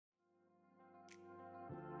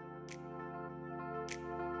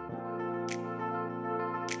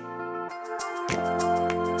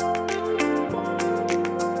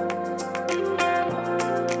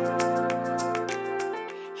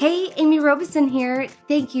Robison here.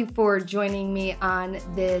 Thank you for joining me on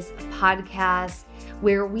this podcast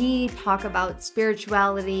where we talk about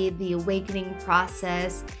spirituality, the awakening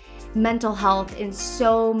process, mental health, and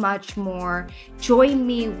so much more. Join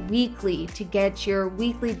me weekly to get your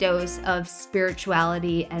weekly dose of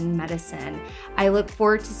spirituality and medicine. I look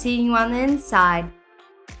forward to seeing you on the inside.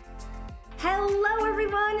 Hello,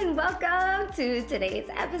 everyone, and welcome to today's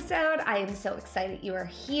episode. I am so excited you are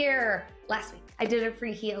here. Last week, I did a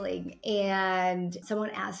free healing, and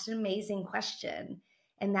someone asked an amazing question,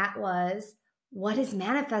 and that was, what is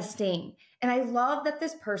manifesting? And I love that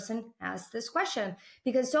this person asked this question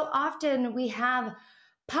because so often we have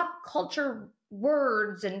pop culture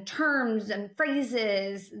words and terms and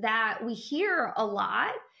phrases that we hear a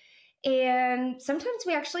lot. And sometimes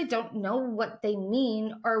we actually don't know what they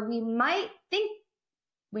mean, or we might think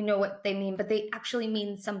we know what they mean, but they actually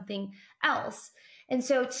mean something else. And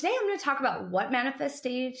so today I'm going to talk about what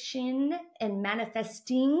manifestation and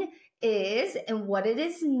manifesting is and what it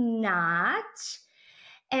is not.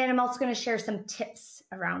 And I'm also going to share some tips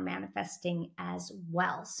around manifesting as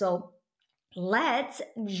well. So let's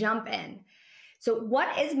jump in. So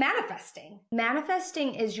what is manifesting?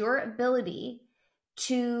 Manifesting is your ability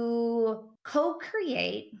to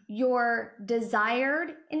co-create your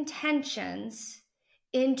desired intentions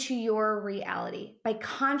into your reality by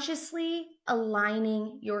consciously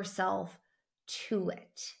aligning yourself to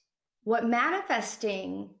it. What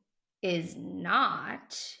manifesting is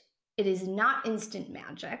not, it is not instant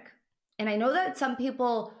magic. And I know that some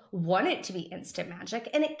people want it to be instant magic,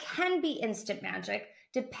 and it can be instant magic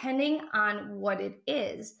depending on what it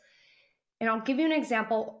is. And I'll give you an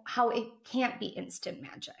example how it can't be instant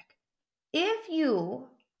magic. If you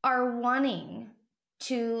are wanting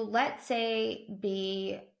to, let's say,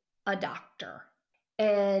 be a doctor,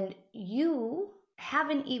 and you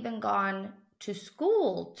haven't even gone to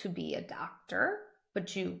school to be a doctor,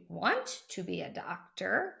 but you want to be a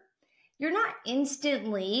doctor, you're not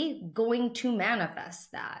instantly going to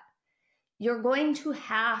manifest that. You're going to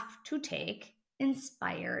have to take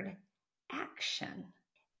inspired action.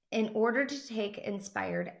 In order to take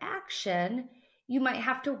inspired action, you might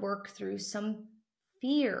have to work through some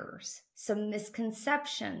fears, some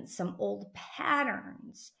misconceptions, some old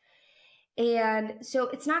patterns. And so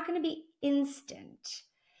it's not going to be instant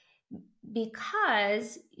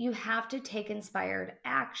because you have to take inspired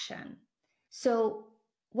action. So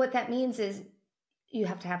what that means is you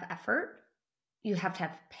have to have effort, you have to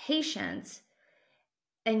have patience,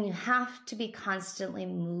 and you have to be constantly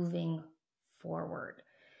moving forward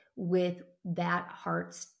with that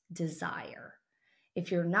heart's desire.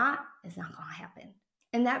 If you're not, it's not going to happen.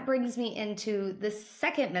 And that brings me into the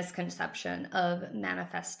second misconception of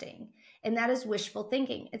manifesting, and that is wishful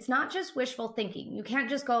thinking. It's not just wishful thinking. You can't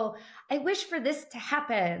just go, I wish for this to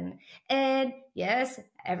happen. And yes,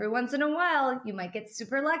 every once in a while, you might get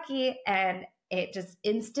super lucky and it just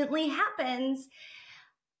instantly happens.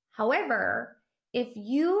 However, if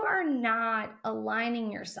you are not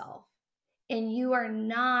aligning yourself and you are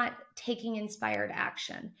not taking inspired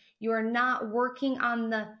action, you are not working on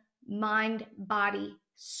the mind, body,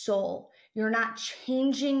 soul, you're not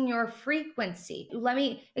changing your frequency. Let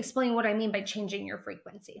me explain what I mean by changing your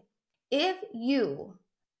frequency. If you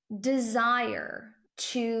desire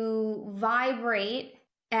to vibrate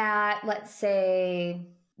at, let's say,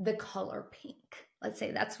 the color pink, let's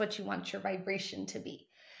say that's what you want your vibration to be.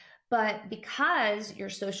 But because you're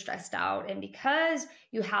so stressed out and because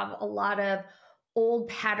you have a lot of old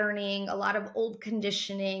patterning, a lot of old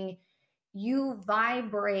conditioning, you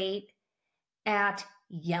vibrate at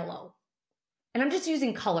yellow. And I'm just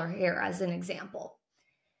using color here as an example.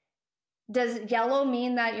 Does yellow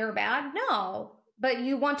mean that you're bad? No, but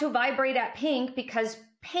you want to vibrate at pink because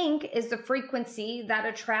pink is the frequency that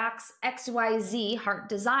attracts XYZ heart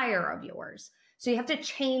desire of yours. So you have to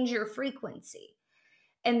change your frequency.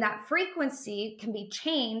 And that frequency can be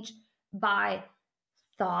changed by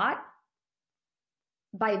thought,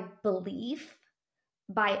 by belief,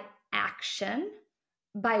 by action,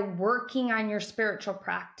 by working on your spiritual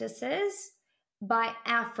practices, by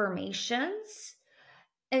affirmations,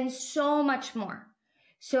 and so much more.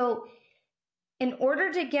 So in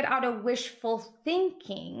order to get out of wishful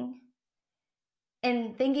thinking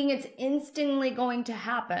and thinking it's instantly going to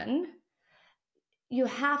happen, you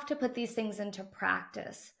have to put these things into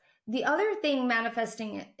practice. The other thing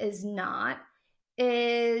manifesting is not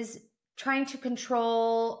is trying to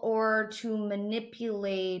control or to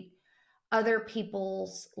manipulate other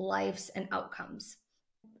people's lives and outcomes.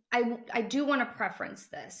 I do want to preference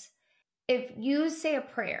this. If you say a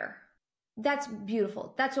prayer that's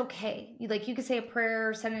beautiful. That's okay. You could say a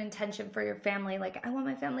prayer, set an intention for your family. Like, I want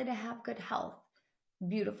my family to have good health.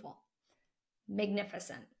 Beautiful.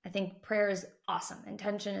 Magnificent. I think prayer is awesome.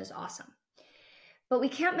 Intention is awesome. But we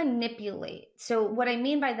can't manipulate. So what I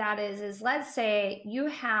mean by that is let's say you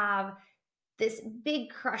have this big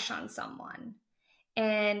crush on someone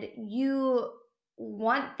and you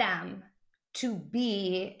want them to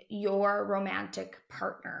be your romantic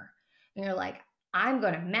partner. And you're like, I'm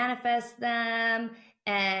going to manifest them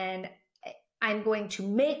and I'm going to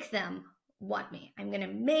make them want me. I'm going to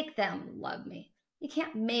make them love me. You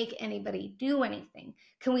can't make anybody do anything.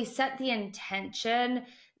 Can we set the intention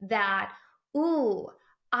that, ooh,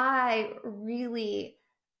 I really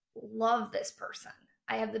love this person.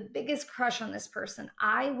 I have the biggest crush on this person.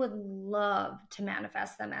 I would love to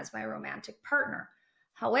manifest them as my romantic partner.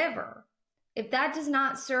 However, if that does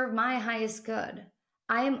not serve my highest good,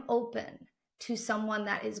 I am open to someone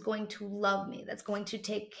that is going to love me, that's going to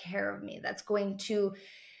take care of me, that's going to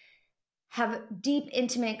have deep,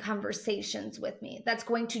 intimate conversations with me, that's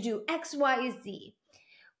going to do X, Y, Z.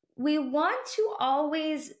 We want to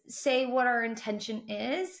always say what our intention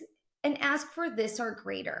is and ask for this or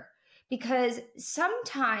greater, because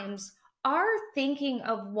sometimes our thinking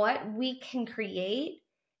of what we can create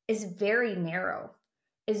is very narrow,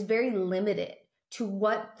 is very limited to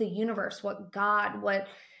what the universe, what God, what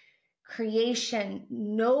creation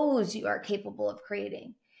knows you are capable of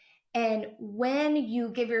creating. And when you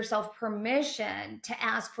give yourself permission to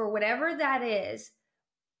ask for whatever that is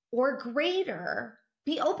or greater,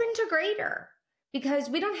 be open to greater, because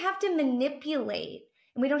we don't have to manipulate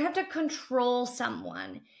and we don't have to control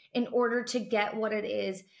someone in order to get what it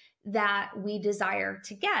is that we desire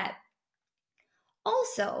to get.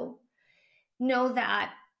 Also, know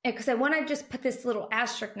that, because I want to just put this little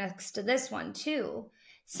asterisk next to this one too,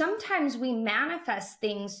 sometimes we manifest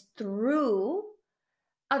things through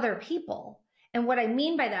other people. And what I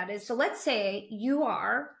mean by that is, so let's say you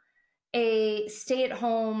are a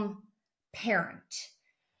stay-at-home parent.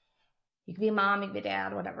 You could be a mom, you could be a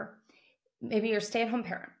dad, whatever. Maybe you're a stay-at-home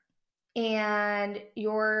parent and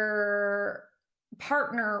your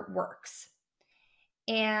partner works,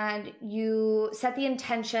 and you set the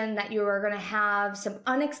intention that you are going to have some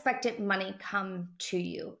unexpected money come to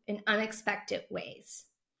you in unexpected ways.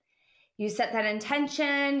 You set that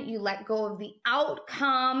intention, you let go of the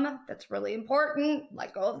outcome. That's really important.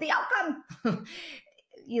 Let go of the outcome.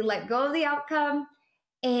 You let go of the outcome,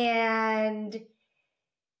 and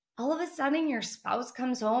all of a sudden your spouse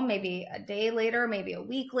comes home, maybe a day later, maybe a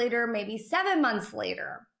week later, maybe 7 months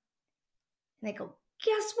later. And they go,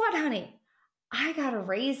 guess what, honey? I got a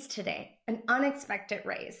raise today, an unexpected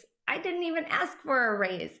raise. I didn't even ask for a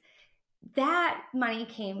raise. That money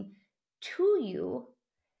came to you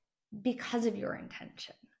because of your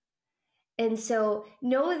intention. And so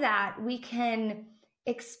know that we can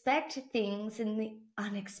expect things in the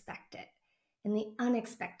unexpected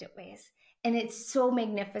ways. And it's so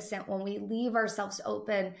magnificent when we leave ourselves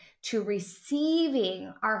open to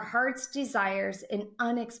receiving our heart's desires in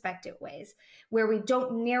unexpected ways, where we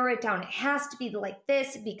don't narrow it down. It has to be like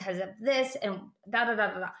this because of this and da da da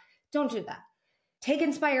da da. Don't do that. Take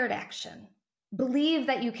inspired action. Believe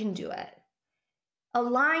that you can do it.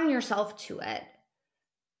 Align yourself to it,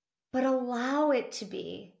 but allow it to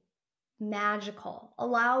be magical.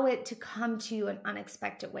 Allow it to come to you in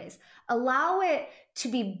unexpected ways. Allow it to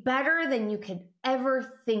be better than you could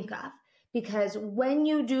ever think of. Because when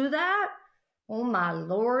you do that, oh my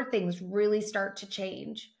Lord, things really start to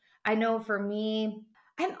change. I know for me,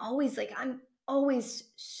 I'm always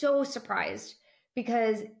so surprised,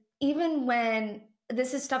 because even when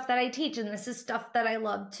this is stuff that I teach and this is stuff that I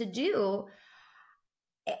love to do,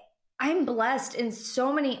 I'm blessed in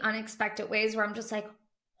so many unexpected ways where I'm just like,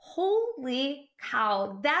 holy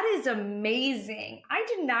cow, that is amazing. I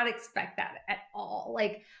did not expect that at all.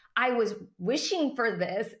 Like, I was wishing for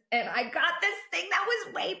this and I got this thing that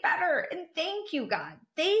was way better. And thank you, God.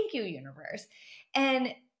 Thank you, universe.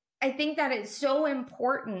 And I think that it's so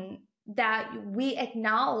important that we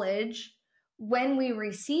acknowledge when we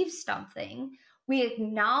receive something, we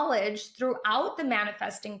acknowledge throughout the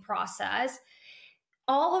manifesting process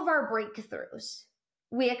all of our breakthroughs.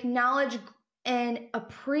 We acknowledge and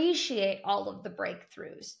appreciate all of the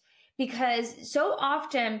breakthroughs, because so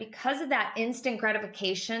often, because of that instant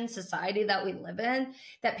gratification society that we live in,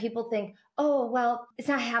 that people think, oh, well, it's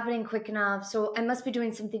not happening quick enough, so I must be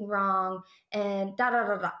doing something wrong, and da da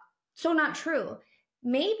da da. So not true.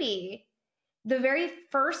 Maybe the very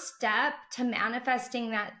first step to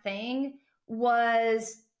manifesting that thing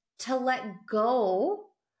was to let go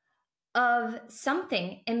of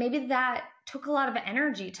something. And maybe that took a lot of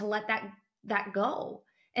energy to let that that go.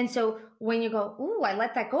 And so when you go, ooh, I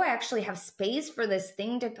let that go, I actually have space for this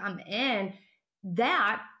thing to come in,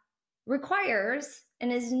 that requires and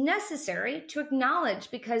is necessary to acknowledge,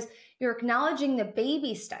 because you're acknowledging the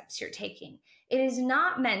baby steps you're taking. It is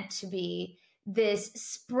not meant to be this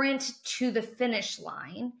sprint to the finish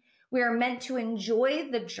line. We are meant to enjoy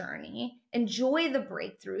the journey, enjoy the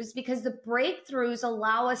breakthroughs, because the breakthroughs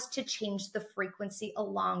allow us to change the frequency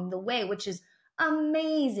along the way, which is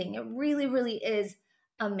amazing. It really, really is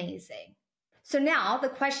amazing. So now the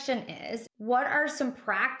question is, what are some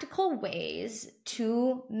practical ways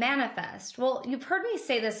to manifest? Well, you've heard me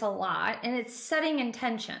say this a lot, and it's setting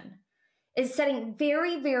intention. It's setting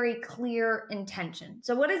very, very clear intention.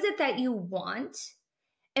 So what is it that you want,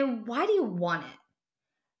 and why do you want it?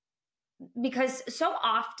 Because so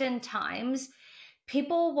oftentimes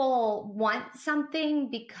people will want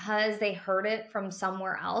something because they heard it from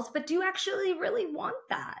somewhere else, but do you actually really want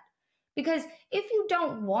that? Because if you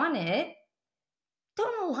don't want it,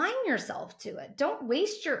 don't align yourself to it. Don't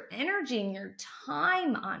waste your energy and your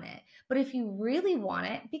time on it. But if you really want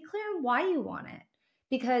it, be clear on why you want it,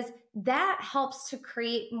 because that helps to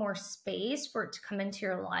create more space for it to come into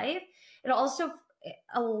your life. It also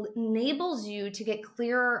enables you to get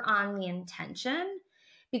clearer on the intention,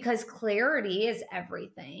 because clarity is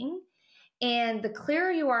everything. And the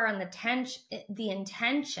clearer you are on the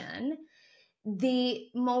intention, the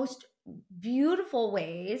most beautiful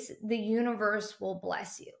ways the universe will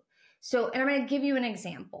bless you. So, and I'm going to give you an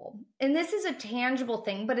example. And this is a tangible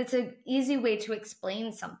thing, but it's an easy way to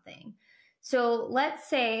explain something. So let's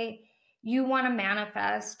say you want to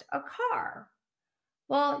manifest a car.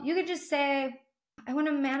 Well, you could just say, I want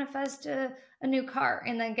to manifest a new car.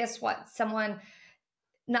 And then guess what? Someone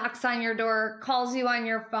knocks on your door, calls you on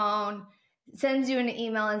your phone, sends you an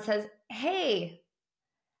email and says, hey,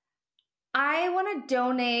 I want to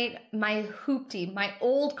donate my hoopty, my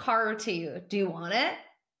old car, to you. Do you want it?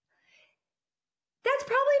 That's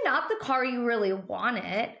probably not the car you really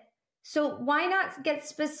wanted. So why not get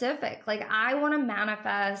specific? Like, I want to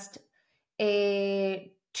manifest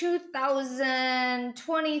a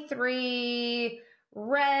 2023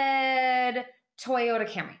 red Toyota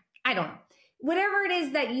Camry. I don't know. Whatever it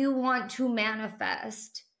is that you want to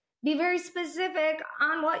manifest, be very specific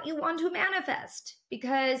on what you want to manifest,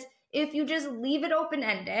 because if you just leave it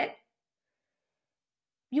open-ended,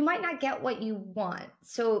 you might not get what you want.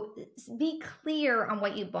 So be clear on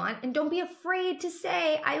what you want, and don't be afraid to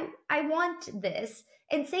say, I want this,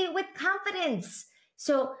 and say it with confidence.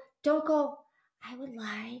 So don't go, I would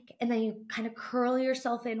like, and then you kind of curl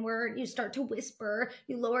yourself inward, you start to whisper,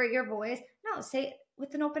 you lower your voice. No, say it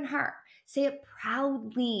with an open heart. Say it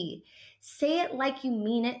proudly. Say it like you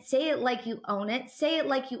mean it. Say it like you own it. Say it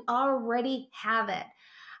like you already have it.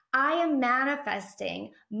 I am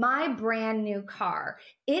manifesting my brand new car.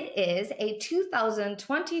 It is a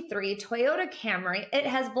 2023 Toyota Camry. It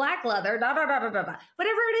has black leather, whatever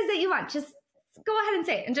it is that you want. Just go ahead and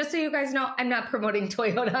say it. And just so you guys know, I'm not promoting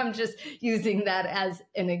Toyota. I'm just using that as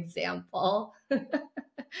an example.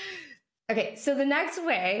 Okay, so the next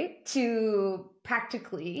way to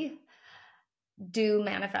practically do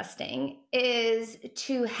manifesting is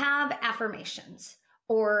to have affirmations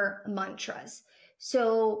or mantras.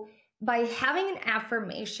 So by having an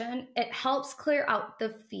affirmation, it helps clear out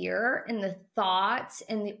the fear and the thoughts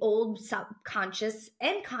and the old subconscious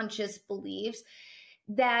and conscious beliefs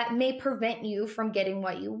that may prevent you from getting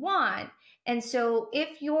what you want. And so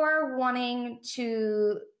if you're wanting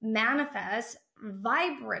to manifest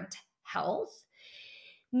vibrant health,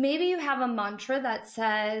 maybe you have a mantra that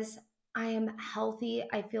says, I am healthy.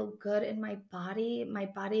 I feel good in my body. My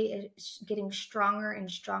body is getting stronger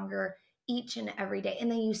and stronger each and every day.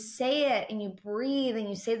 And then you say it and you breathe and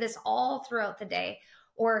you say this all throughout the day.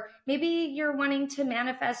 Or maybe you're wanting to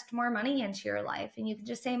manifest more money into your life, and you can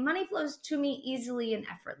just say, money flows to me easily and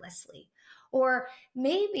effortlessly. Or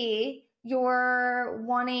maybe you're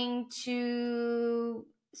wanting to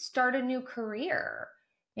start a new career.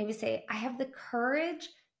 Maybe say, I have the courage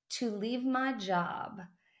to leave my job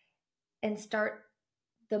and start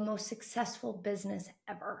the most successful business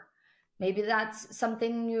ever. Maybe that's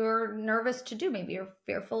something you're nervous to do. Maybe you're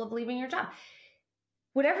fearful of leaving your job.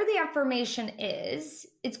 Whatever the affirmation is,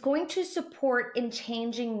 it's going to support in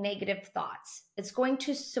changing negative thoughts. It's going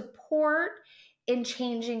to support in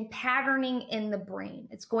changing patterning in the brain.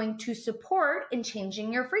 It's going to support in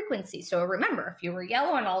changing your frequency. So remember, if you were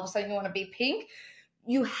yellow and all of a sudden you want to be pink,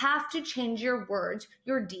 you have to change your words,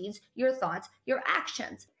 your deeds, your thoughts, your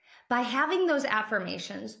actions. By having those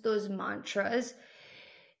affirmations, those mantras,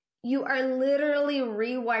 you are literally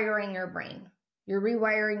rewiring your brain. You're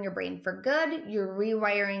rewiring your brain for good. You're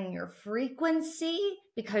rewiring your frequency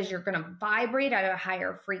because you're going to vibrate at a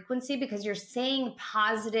higher frequency because you're saying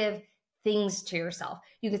positive things to yourself.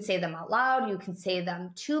 You could say them out loud. You can say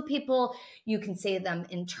them to people. You can say them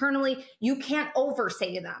internally. You can't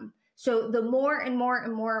oversay them. So the more and more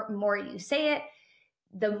and more you say it,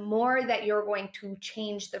 the more that you're going to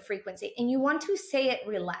change the frequency. And you want to say it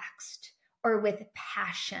relaxed or with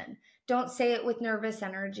passion. Don't say it with nervous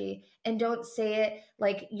energy, and don't say it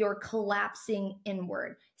like you're collapsing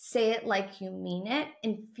inward. Say it like you mean it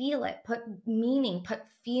and feel it. Put meaning, put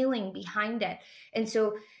feeling behind it. And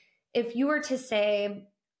so if you were to say,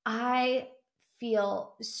 I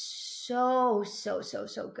feel so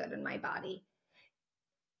good in my body,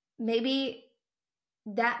 maybe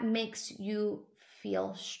that makes you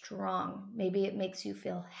feel strong. Maybe it makes you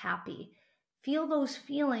feel happy. Feel those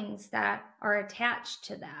feelings that are attached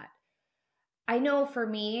to that. I know for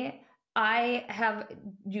me, I have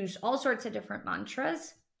used all sorts of different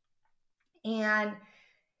mantras. And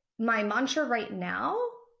my mantra right now,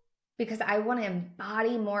 because I want to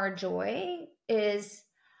embody more joy, is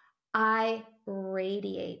I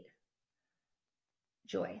radiate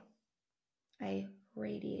joy. I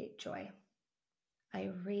radiate joy.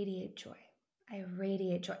 I radiate joy. I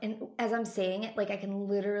radiate joy. And as I'm saying it, like I can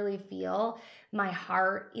literally feel my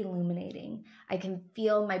heart illuminating. I can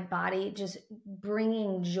feel my body just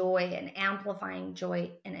bringing joy and amplifying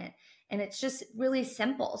joy in it. And it's just really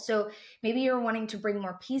simple. So maybe you're wanting to bring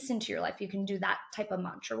more peace into your life. You can do that type of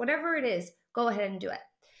mantra, whatever it is, go ahead and do it.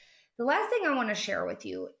 The last thing I want to share with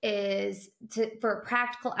you is for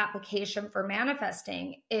practical application for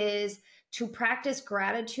manifesting is to practice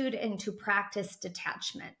gratitude and to practice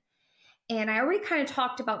detachment. And I already kind of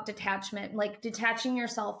talked about detachment, like detaching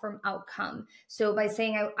yourself from outcome. So by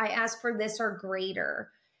saying, I ask for this or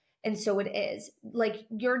greater, and so it is, like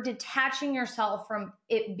you're detaching yourself from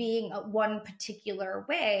it being one particular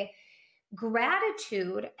way.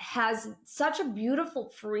 Gratitude has such a beautiful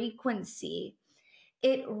frequency.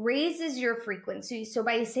 It raises your frequency. So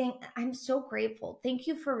by saying, I'm so grateful, thank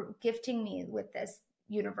you for gifting me with this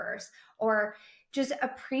universe, or just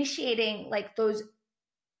appreciating like those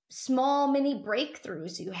small mini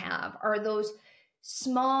breakthroughs you have, or those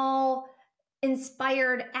small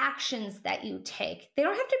inspired actions that you take. They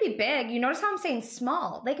don't have to be big. You notice how I'm saying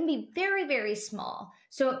small? They can be very, very small.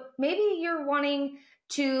 So maybe you're wanting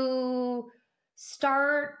to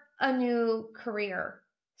start a new career.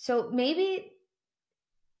 So maybe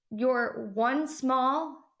your one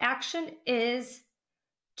small action is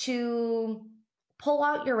to pull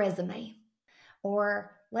out your resume.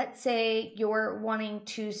 Or let's say you're wanting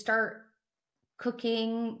to start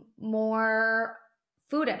cooking more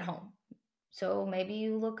food at home. So maybe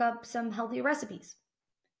you look up some healthy recipes.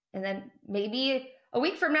 And then maybe a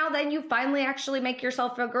week from now, then you finally actually make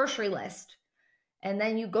yourself a grocery list. And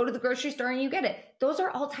then you go to the grocery store and you get it. Those are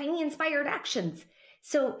all tiny inspired actions.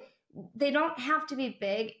 So they don't have to be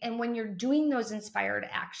big. And when you're doing those inspired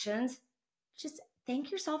actions, just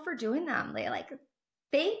thank yourself for doing them. Like,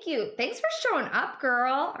 thank you. Thanks for showing up,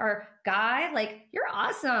 girl or guy. Like, you're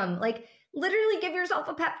awesome. Like, literally give yourself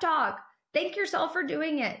a pep talk. Thank yourself for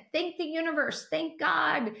doing it. Thank the universe. Thank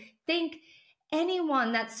God. Thank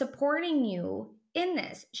anyone that's supporting you in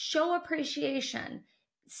this. Show appreciation.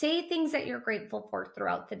 Say things that you're grateful for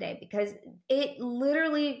throughout the day, because it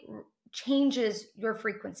literally changes your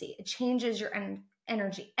frequency. It changes your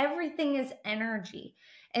energy. Everything is energy.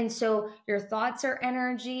 And so your thoughts are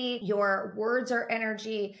energy, your words are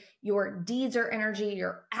energy, your deeds are energy,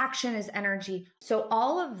 your action is energy. So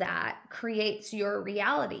all of that creates your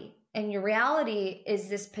reality. And your reality is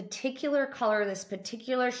this particular color, this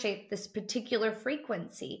particular shape, this particular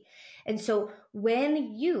frequency. And so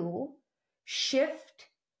when you shift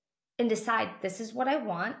and decide, this is what I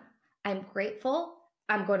want, I'm grateful,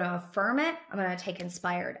 I'm going to affirm it, I'm going to take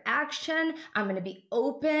inspired action, I'm going to be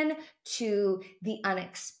open to the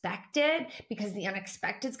unexpected, because the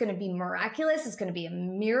unexpected is going to be miraculous, it's going to be a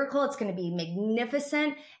miracle, it's going to be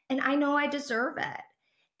magnificent, and I know I deserve it.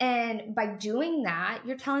 And by doing that,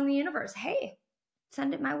 you're telling the universe, hey,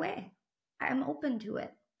 send it my way. I'm open to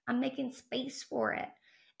it. I'm making space for it.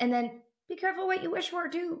 And then be careful what you wish for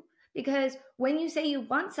too, because when you say you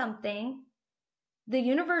want something, the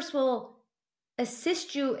universe will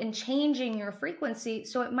assist you in changing your frequency.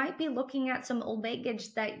 So it might be looking at some old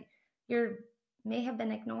baggage that you may have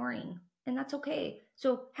been ignoring, and that's okay.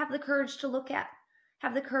 So have the courage to look at,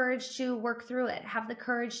 have the courage to work through it, have the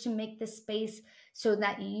courage to make this space so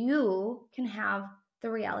that you can have the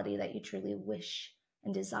reality that you truly wish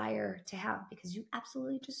and desire to have, because you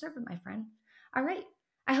absolutely deserve it, my friend. All right.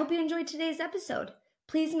 I hope you enjoyed today's episode.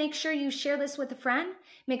 Please make sure you share this with a friend.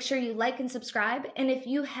 Make sure you like and subscribe. And if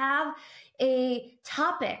you have a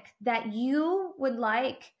topic that you would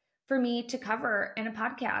like for me to cover in a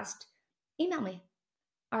podcast, email me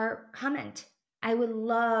or comment. I would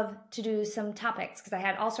love to do some topics because I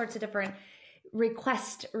had all sorts of different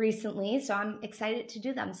requests recently. So I'm excited to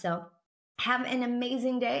do them. So have an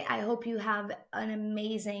amazing day. I hope you have an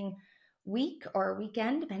amazing week or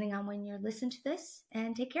weekend, depending on when you're listening to this,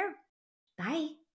 and take care. Bye.